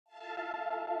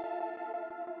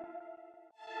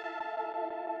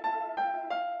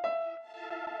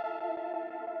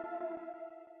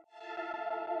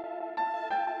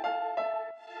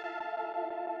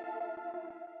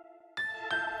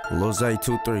Lil Zay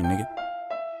 2-3, nigga.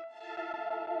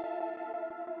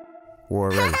 War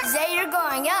ready. Zay, you're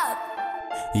going up.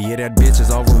 Yeah, that bitch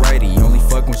is overrated. You only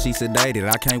fuck when she sedated.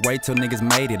 I can't wait till niggas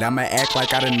made it. I'ma act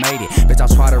like I done made it. Bitch, I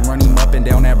try to run him up and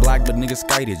down that block, but niggas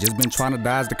skated. Just been trying to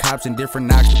dodge the cops in different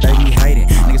knocks, but they be hating.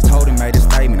 Niggas told him, made a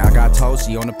statement. I got told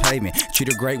she on the pavement. Treat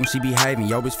her great when she behaving.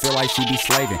 Yo, bitch feel like she be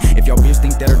slaving. If your bitch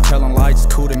think that her telling lies,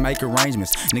 it's cool to make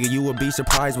arrangements. Nigga, you will be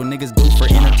surprised what niggas do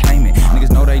for entertainment.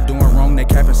 Niggas know they doing wrong, they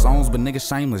capping songs, but niggas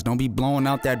shameless. Don't be blowing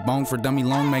out that bone for dummy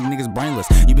long, make niggas brainless.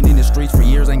 You been in the streets for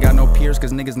years, ain't got no peers,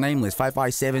 cause niggas nameless.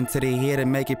 557 to the head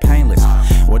and make it painless.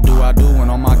 What do I do when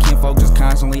all my kinfolk just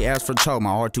constantly ask for choke? My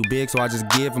heart too big, so I just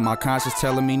give, and my conscience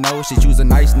telling me no. Shit, you's a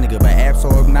nice nigga, but abs so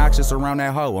obnoxious around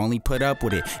that hoe. Only put up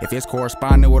with it if it's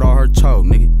corresponding with all her choke,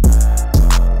 nigga.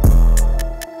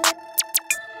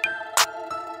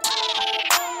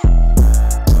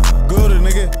 Good,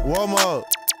 nigga. Warm up.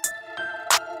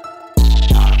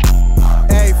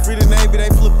 Hey, free the Navy, they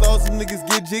flip those, some niggas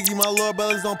get jiggy. My little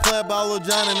brothers don't play about Lil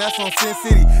John, and that's on Sin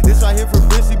City. This right here for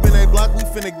bitch, he been a block, we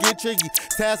finna get tricky.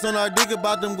 Task on our dick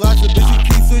about them Glocks, but bitch, you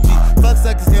keep switchy. Fuck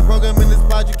suckers, can't program in this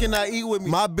pod, you cannot eat with me.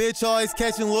 My bitch always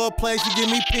catching little plays, she give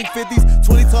me pink 50s.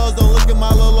 20 toes, don't look at my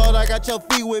little lord, I got your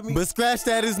feet with me. But scratch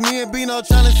that, is me and Bino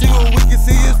tryna see what we can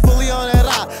see is fully on that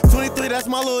eye. 23, that's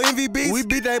my little MVB. We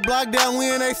beat that block down, we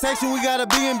in a section, we got a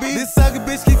B&B. This sucker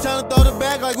bitch keep tryna throw the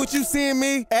bag like what you seeing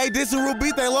me. Hey, this a real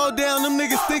beat, they low down, them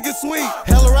niggas thinkin' sweet.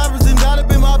 Hella rappers and got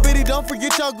up in my bitty, don't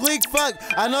forget your gleek, fuck.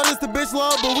 I know this the bitch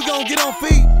low, but we gon' get on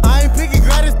feet. I ain't picky,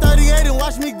 gratis 38 and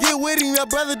watch me get with him. Your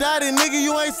brother died and nigga,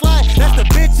 you ain't slide, that's the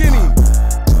bitch in him.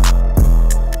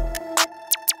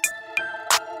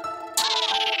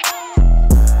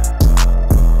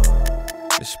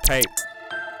 It's Pape.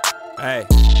 Hey.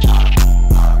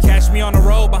 Catch me on the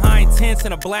road behind tents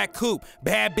in a black coupe.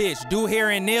 Bad bitch, do hair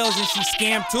and nails and she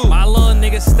scam too. My little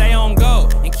niggas stay on go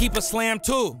and keep a slam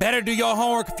too. Better do your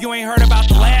homework if you ain't heard about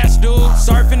the last dude.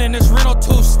 Surfing in this rental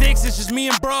 2 sticks, it's just me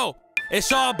and bro.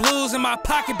 It's all blues in my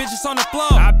pocket, bitches on the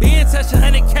floor. I been touched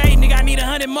 100K, nigga, I need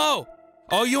 100 more.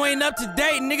 Oh, you ain't up to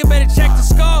date, nigga, better check the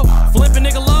scope. Flip a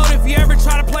nigga load if you ever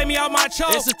try to play me out my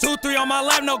choke. It's a 2-3 on my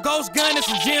lap, no ghost gun, it's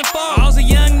a Gen 4. I was a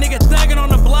young nigga thuggin' on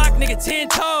the block, nigga 10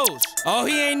 toes. Oh,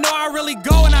 he ain't know I really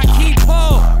go and I keep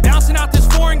pull. Bouncing out this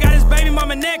foreign, got his baby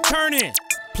mama neck turning.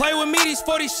 Play with me, these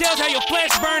 40 shells, how your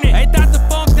flesh burning. They thought the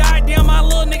funk died, damn, my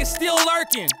little nigga still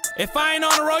lurking. If I ain't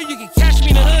on the road, you can catch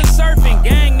me in the hood surfing,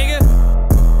 gang, nigga.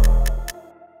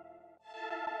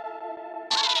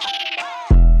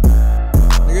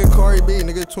 Nigga Corey B,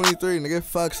 nigga 23, nigga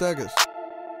fuck suckers.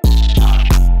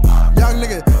 Young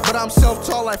nigga, but I'm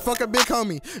self-taught like fuck a big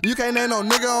homie. You can't name no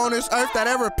nigga on this earth that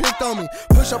ever picked on me.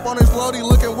 Push up on his loadie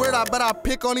looking weird, I bet I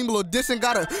pick on him. Little distant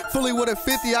got a fully with a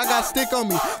 50, I got stick on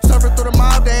me. Surfing through the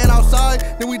mob, they ain't outside,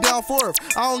 then we down fourth.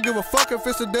 I don't give a fuck if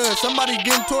it's a dud, somebody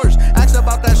getting torched. Ask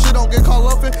about that shit, don't get caught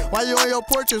up while you on your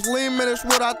porch. It's lean minutes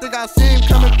wood, I think I see him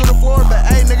coming through the floor. But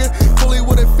hey nigga, fully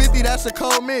with a 50, that's a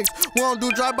cold mix. We don't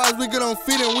do drive-bys, we get on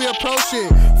feet and we approach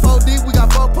shit. 4 deep, we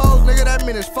got 4 poles, nigga, that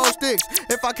mean it's 4 sticks.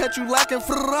 If I catch you lacking,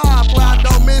 I play, I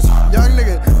don't miss. Young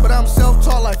nigga, but I'm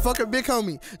self-taught like fuck a big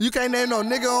homie. You can't name no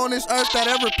nigga on this earth that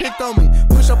ever picked on me.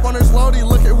 Push up on his loadie,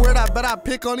 looking weird, I bet I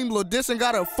pick on him. Lil Distant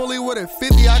got a fully with a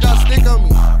 50, I got stick on me.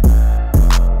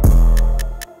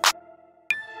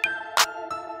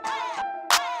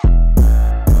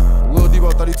 Lil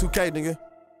Debo 32K, nigga.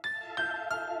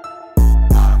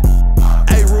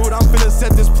 I'm finna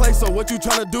set this place, so what you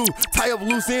tryna do? Tie up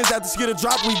loose ends after she get a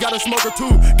drop, we got a smoker too.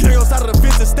 Get on side of the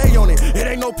fence and stay on it, it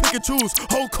ain't no pick and choose.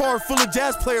 Whole car full of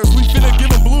jazz players, we finna give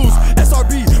them blues.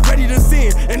 SRB, ready to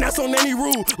sin, and that's on any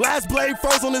rule. Last blade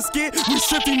froze on the skid, we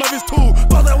stripped him of his tool.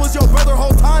 Thought that was your brother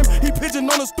whole time, he pigeon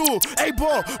on the stool. A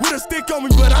ball, with a stick on me,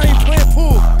 but I ain't playing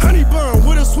pool. Honey burn,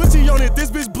 with a switchy on it, this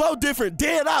bitch blow different.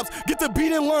 Dead ops, get the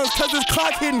beat in lungs, cause his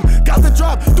clock hitting. Got the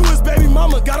drop, through his baby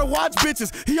mama, gotta watch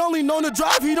bitches. He only known to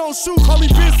drive, he don't shoot, call me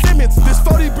Ben Simmons. This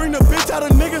 40 bring the bitch out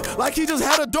of nigga like he just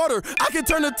had a daughter. I can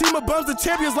turn a team of bums to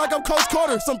champions like I'm Coach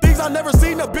Carter. Some things I never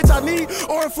seen, a bitch I need,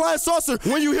 or a flying saucer.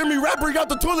 When you hear me rap, bring out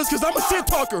the toilets, cause I'm a shit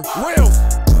talker. Rails.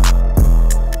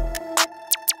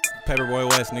 Paperboy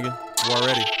West, nigga. War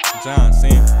ready. John,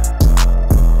 Sam.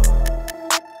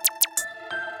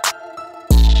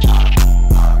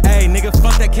 Hey, nigga,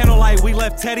 fuck that candlelight, we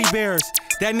left teddy bears.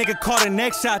 That nigga caught a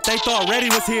neck shot, they thought Reddy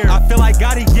was here. I feel like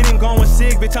Gotti getting gone with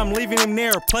Sig, bitch, I'm leaving him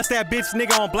there. Plus that bitch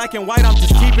nigga on black and white, I'm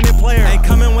just keeping it player. Ain't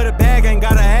coming with a bag, ain't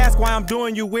gotta ask why I'm I'm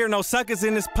doing you weird. No suckers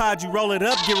in this pod. You roll it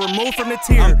up, get removed from the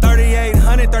tier. I'm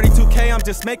 3,800, 32K, I'm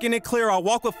just making it clear. I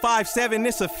walk with 5'7",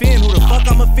 it's a fin. Who the fuck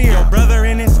I'ma fear? Your brother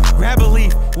in this, grab a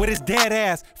leaf with his dead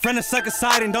ass. Friend of sucker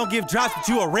side and don't give drops, but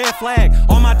you a red flag.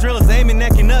 All my drillers aiming,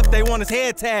 necking up, they want his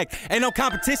head tag. Ain't no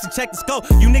competition, check the scope,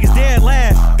 you niggas dead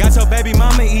last. Got your baby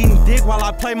mama eating dick while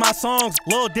I play my songs.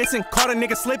 Lil Dixon, caught a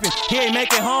nigga slipping, he ain't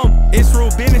make it home. It's real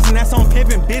business and that's on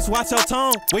pimpin', bitch, watch your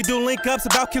tone. We do link ups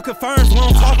about kill confirms, we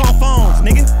don't talk on phones,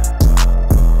 nigga.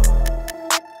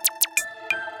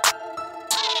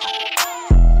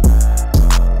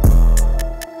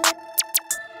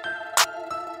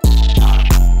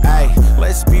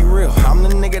 Let's be real, I'm the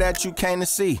nigga that you came to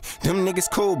see. Them niggas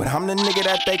cool, but I'm the nigga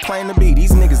that they claim to be.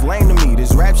 These niggas lame to me,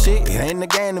 this rap shit, it ain't the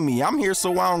game to me. I'm here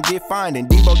so I don't get fined, and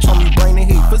Debo told me bring the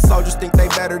heat. But soldiers think they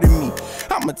better than me.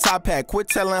 I'm a top hat, quit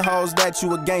telling hoes that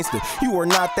you a gangster. You are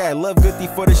not that, love Goodie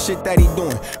for the shit that he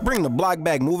doing. Bring the block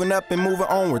back, moving up and moving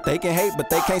onward. They can hate, but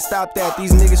they can't stop that.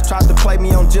 These niggas tried to play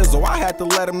me on Dizzler, I had to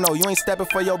let them know. You ain't stepping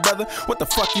for your brother, what the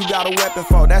fuck you got a weapon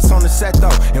for? That's on the set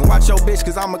though, and watch your bitch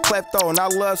cause I'm a klepto. And I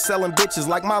love selling bitches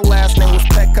like my last name was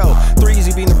Petco.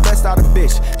 3Easy being the best out of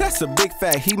bitch, that's a big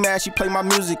fact. He mad she play my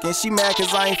music and she mad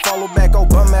cause I ain't follow back. Oh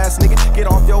bum ass nigga, get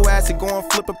off your ass and go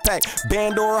and flip a pack.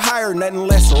 Band or higher, nothing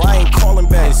less, or I ain't calling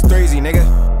back. It's 3Easy nigga.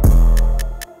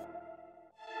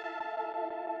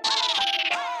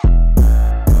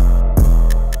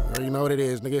 You know what it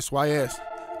is, nigga, it's YS.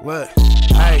 Look,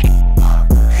 hey.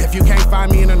 If you can't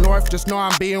find me in the north, just know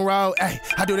I'm being rolled. Ay,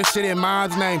 I do this shit in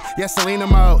mom's name, yes, Selena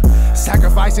mode.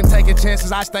 Sacrificing, taking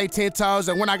chances, I stay 10 toes.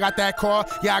 And when I got that call,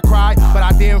 yeah, I cried, but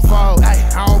I didn't fold. Ay,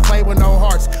 I don't play with no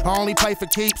hearts, I only play for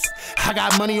keeps. I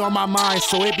got money on my mind,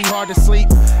 so it be hard to sleep.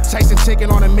 Chasing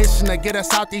chicken on a mission to get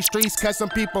us out these streets. Cut some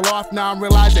people off, now I'm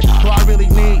realizing who I really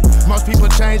need. Most people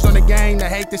changed on the game, they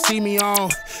hate to see me on.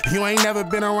 You ain't never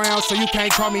been around, so you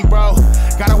can't call me bro.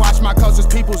 Gotta watch my closest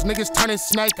peoples, niggas turning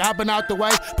snake. I've been out the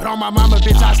way, but on my mama,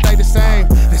 bitch, I stay the same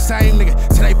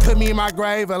nigga, till they put me in my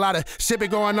grave. A lot of shit been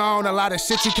going on, a lot of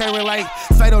shit you can't relate.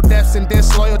 Fatal deaths and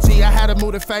disloyalty, I had to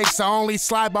move the face. I only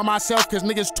slide by myself cause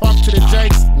niggas talk to the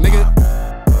jakes, nigga.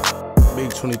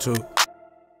 Big 22.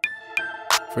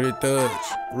 For the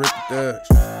thugs, rip the thugs.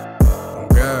 Oh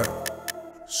God.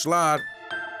 Slide.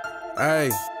 Hey.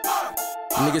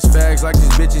 Niggas fags like these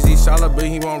bitches, he solid but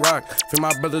he won't rock. Feel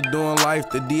my brother doing life,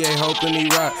 the DA hoping he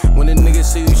rock. When the niggas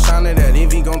see you shining, that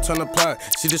envy gon' turn the plot.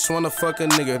 She just wanna fuck a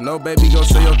nigga, no baby gon'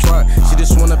 say your twat. She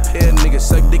just wanna pay a nigga,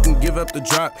 suck dick and give up the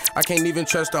drop. I can't even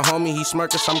trust a homie, he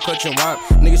smirking, I'm clutching wop.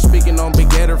 Niggas speaking on Big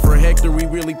Gator for Hector, we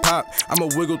really pop. I'ma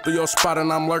wiggle through your spot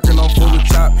and I'm lurking on full of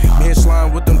chop. Been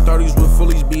slime with them 30s with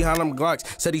fullies behind them Glocks.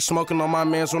 Said he smoking on my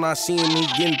mans when I see him, he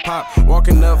getting popped.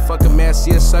 Walking up, fuck a man,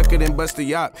 see a sucker, then bust a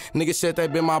yacht. Niggas said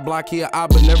they been my block here, I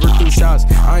but never threw shots.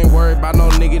 I ain't worried about no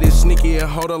nigga that's sneaky and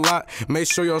hold a lot. Make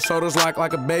sure your shoulders lock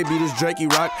like a baby, this Drakey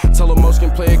rock. Tell him most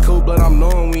can play it cool, but I'm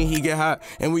knowing when he get hot.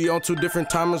 And we on 2 different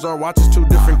timers, our watches 2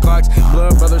 different clocks.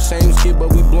 Blood brother, same shit,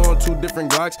 but we blowing 2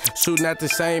 different Glocks. Shooting at the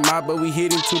same eye, but we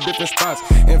hitting 2 different spots.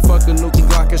 And fuck the nuki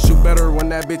Glock and shoot better when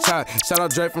that bitch hot. Shout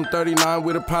out Dre from 39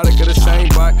 with a product of the same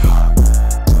block.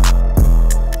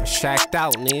 Shacked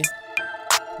out, nigga.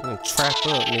 Trap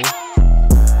up, nigga.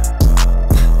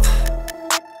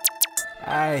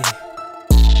 Ay.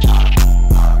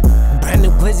 Brand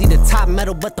new Glizzy, the top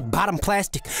metal, but the bottom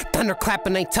plastic. Thunder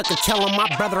clapping, ain't tucking, telling my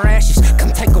brother ashes.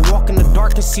 Come take a walk in the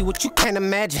dark and see what you can't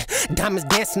imagine. Diamonds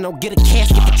dancing, don't get a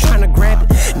casket for trying to grab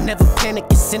it. Never panic,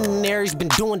 it's in there, he's been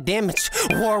doing damage.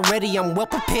 War ready, I'm well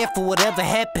prepared for whatever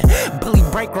happened. Billy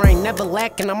Breaker ain't never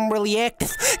lacking, I'm really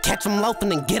active. Catch him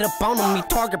loafing and get up on him, me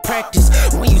target practice.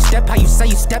 When you step how you say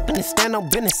you stepping and stand on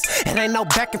business. It ain't no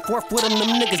back and forth with them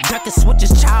niggas ducking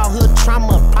switches. Childhood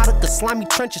trauma, a product of slimy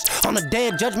trenches. On the day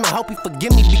of judgment, hope he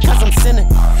forgive me because I'm sinning.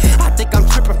 I think I'm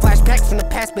tripping, flashbacks from the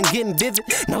past been getting vivid.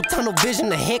 No tunnel vision,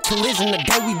 the head collision. The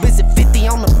day we visit 50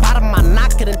 on the bottom, I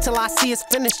knock it until I see it's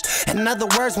finished. In other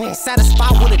words, we ain't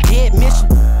satisfied with a dead mission.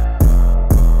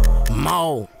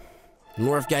 Mo,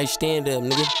 Northgate stand up,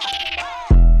 nigga.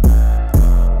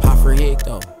 Pop for head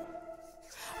though.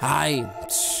 Aye,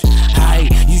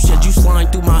 you said you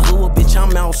slide through my hood, bitch,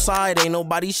 I'm outside. Ain't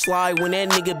nobody slide when that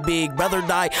nigga big brother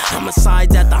died.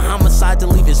 Homicides at the homicide to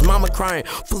leave his mama crying.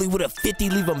 Fully with a 50,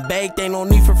 leave him baked, ain't no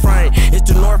need for frying.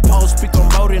 It's the North Pole, speak on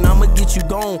road and I'ma get you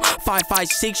gone.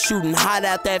 5.56 shooting hot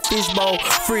out that fishbowl.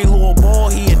 Free little ball,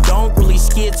 he a donk, really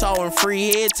skid tall and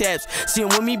free head taps. See him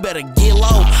with me, better get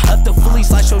low. Up the fully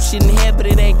slice your shit in head, but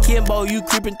it ain't Kimbo. You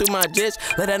creeping through my jets,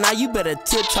 let that now you better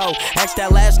tiptoe. Ask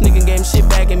that last nigga, gave him shit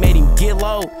back and made him get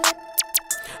low.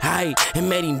 Ayy, and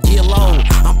made him get low.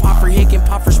 I'm pop for hick and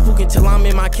pop for spooking till I'm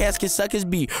in my casket, suck his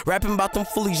beat. Rapping about them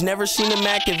foolies, never seen him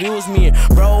active, it was me and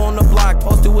bro on the block,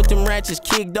 posted with them ratchets,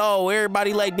 kick dog.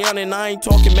 Everybody lay down and I ain't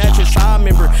talking mattress. I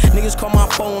remember niggas call my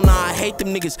phone, nah, I hate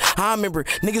them niggas. I remember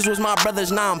niggas was my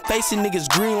brothers, now I'm facing niggas.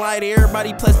 Green light,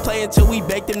 everybody plus play until we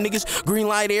bake them niggas. Green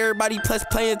light, everybody plus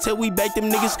play until we bake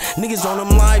them niggas. Niggas on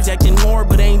them lives acting hard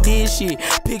but ain't did shit.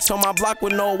 Pics on my block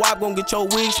with no wop, gon' get your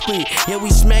wig split. Yeah, we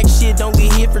smack shit, don't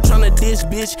get hit for tryna diss,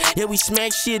 bitch. Yeah, we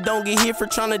smack shit, don't get hit for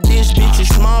tryna diss, bitch. It's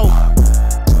small.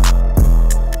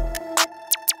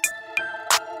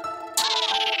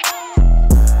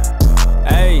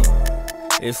 Hey,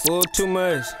 it's full too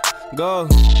much. Go.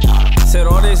 Said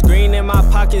all this green in my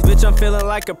pockets, bitch, I'm feeling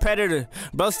like a predator.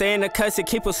 Bro, stay in the cuss and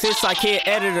keep a switch like he an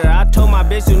editor. I told my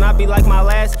bitch do not be like my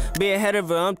last, be ahead of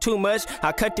her, I'm too much.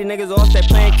 I cut the niggas off, they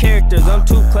playing characters, I'm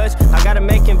too clutch. I gotta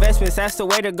make investments, that's the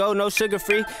way to go, no sugar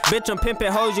free. Bitch, I'm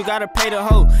pimping hoes, you gotta pay the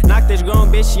hoe. Knock this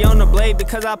grown bitch, she on the blade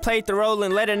because I played the role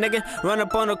and let a nigga run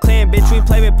up on the clan, bitch, we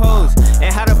play with pose.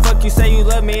 And how the fuck you say you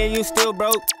love me and you still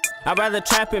broke? I'd rather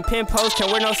trap and pimp hoes,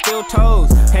 can't wear no steel toes.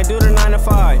 Can't do the 9 to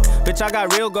 5. Bitch, I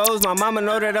got real goals. My mama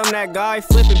know that I'm that guy.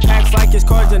 Flipping packs like his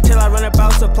cards until I run up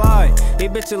out supply.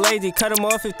 These bitches lazy, cut them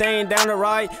off if they ain't down to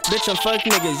ride. Bitch, I'm fuck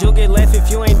niggas. You'll get left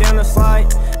if you ain't down to slide.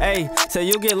 Ayy, so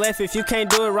you'll get left if you can't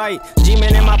do it right.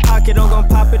 G-Man in my pocket, I'm gon'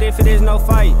 pop it if it is no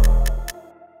fight.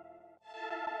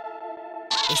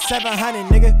 It's 700,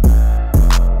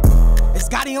 nigga. It's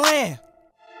Gotti Land.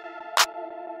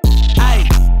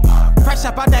 Fresh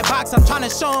up out that box, I'm tryna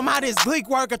show him how this gleek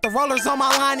work. If the rollers on my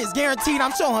line, it's guaranteed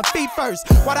I'm showing feet first.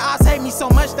 Why the odds hate me so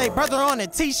much, they brother on a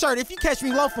t-shirt. If you catch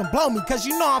me loafing, blow me, cause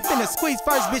you know I'm finna squeeze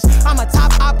first, bitch. I'm a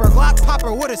top opper, Glock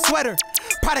popper with a sweater.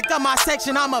 Product of my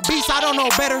section, I'm a beast, I don't know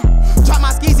better. Drop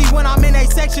my skeezy when I'm in a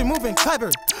section, moving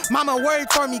clever. Mama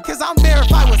worried for me, cause I'm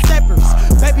verified with steppers.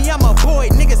 Baby, I'm a boy,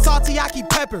 nigga salty, I keep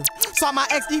pepper. Saw my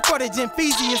XD for the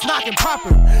Genfeezy, it's knocking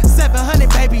proper. 700,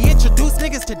 baby, introduce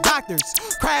niggas to doctors.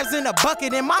 Crabs in a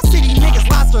bucket, in my city, niggas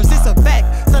lobsters, it's a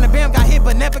fact. Son of Bam got hit,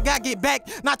 but never got get back.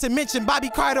 Not to mention Bobby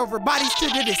cried over bodies to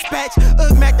the dispatch.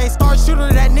 Mac, they star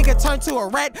shooter, that nigga turned to a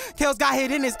rat. Kels got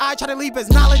hit in his eye, try to leave his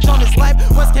knowledge on his lap.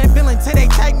 West can't feel until they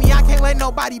tag me, I can't let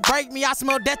nobody break me. I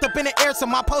smell death up in the air, so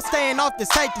my post staying off the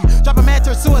safety. Drop a match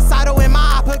or suicidal in my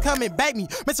eye, put come and bake me.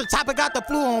 Mr. Chopper got the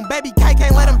flu on, baby K,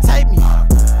 can't let him tape me.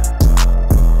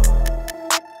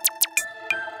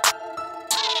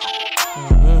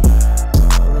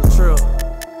 Real true.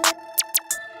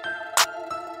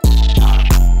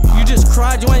 You just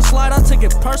cried, you ain't slide. I took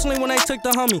it personally when they took the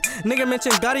homie. Nigga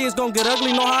mentioned Gotti is gon' get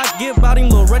ugly. Know how I get about him,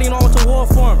 little ready, know I went to war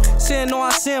for him. Saying no,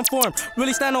 I sin for him.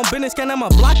 Really stand on business, can't name a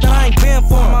block that I ain't been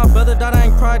for him. My brother died, I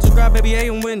ain't cried, just grab baby A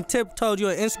and went and tiptoed. You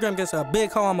on Instagram gets a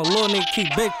big hoe, I'm a little nigga,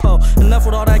 keep big pole. Enough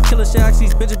with all that killer shit, I see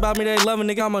these bitches about me, they love me,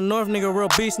 nigga. I'm a North nigga, real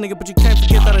beast, nigga, but you can't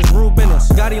forget that it's rude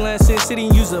business. Gotti Land, Sin City,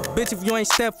 and use a bitch if you ain't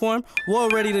step for him. War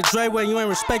ready to Dre way, you ain't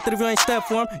respected if you ain't step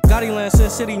for him. Gotti Land, Sin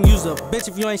City, and use a bitch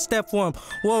if you ain't step for him.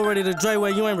 War ready to Dre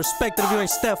way, you ain't respected if you ain't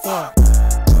step for him.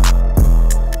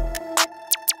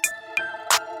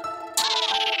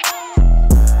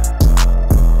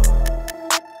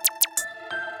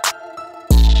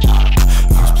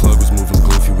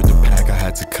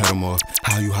 To cut them off.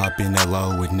 How you hop in that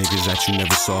low with niggas that you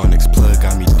never saw? Next plug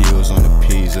got me deals on the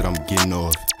P's that I'm getting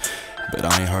off. But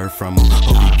I ain't heard from him,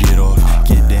 hope you get off.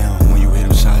 Get down when you hit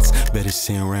them shots, better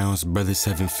 10 rounds. Brothers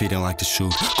 7 feet and like to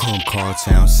shoot. Call him Carl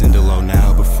Town, send a low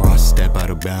now before I step out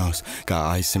of bounds. Got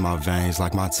ice in my veins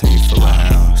like my team full of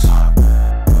hounds.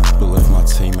 But left my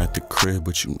team at the crib,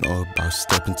 what you know about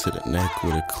stepping to the neck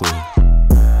with a clip.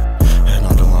 And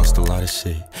I done lost a lot of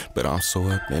shit, but I'm so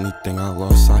up, anything I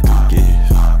lost I could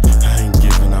give. I ain't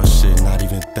giving out shit, not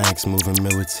even thanks, moving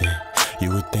militant.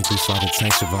 You would think we fought in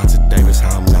tanks, Shavonta Davis,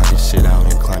 how I'm knocking shit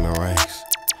out and climbing ranks.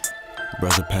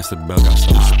 Brother pass the belt, got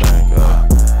some respect.